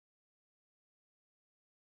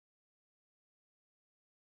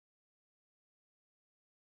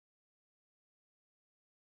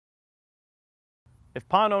If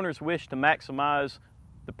pond owners wish to maximize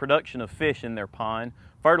the production of fish in their pond,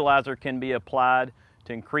 fertilizer can be applied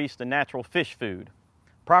to increase the natural fish food.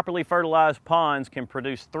 Properly fertilized ponds can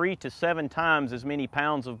produce 3 to 7 times as many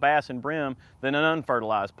pounds of bass and brim than an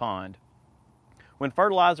unfertilized pond. When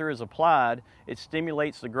fertilizer is applied, it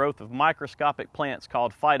stimulates the growth of microscopic plants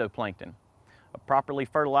called phytoplankton. A properly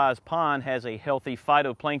fertilized pond has a healthy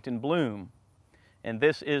phytoplankton bloom, and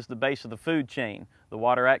this is the base of the food chain. The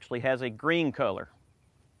water actually has a green color.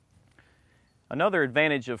 Another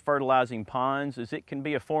advantage of fertilizing ponds is it can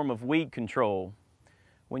be a form of weed control.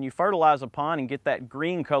 When you fertilize a pond and get that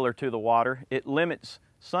green color to the water, it limits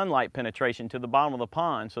sunlight penetration to the bottom of the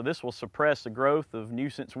pond, so this will suppress the growth of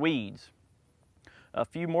nuisance weeds. A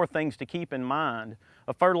few more things to keep in mind.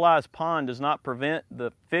 A fertilized pond does not prevent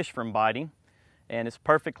the fish from biting, and it's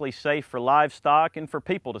perfectly safe for livestock and for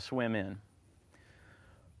people to swim in.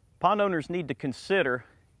 Pond owners need to consider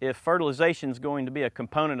if fertilization is going to be a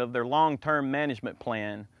component of their long-term management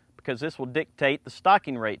plan, because this will dictate the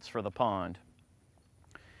stocking rates for the pond.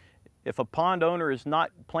 If a pond owner is not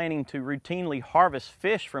planning to routinely harvest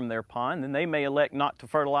fish from their pond, then they may elect not to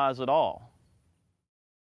fertilize at all.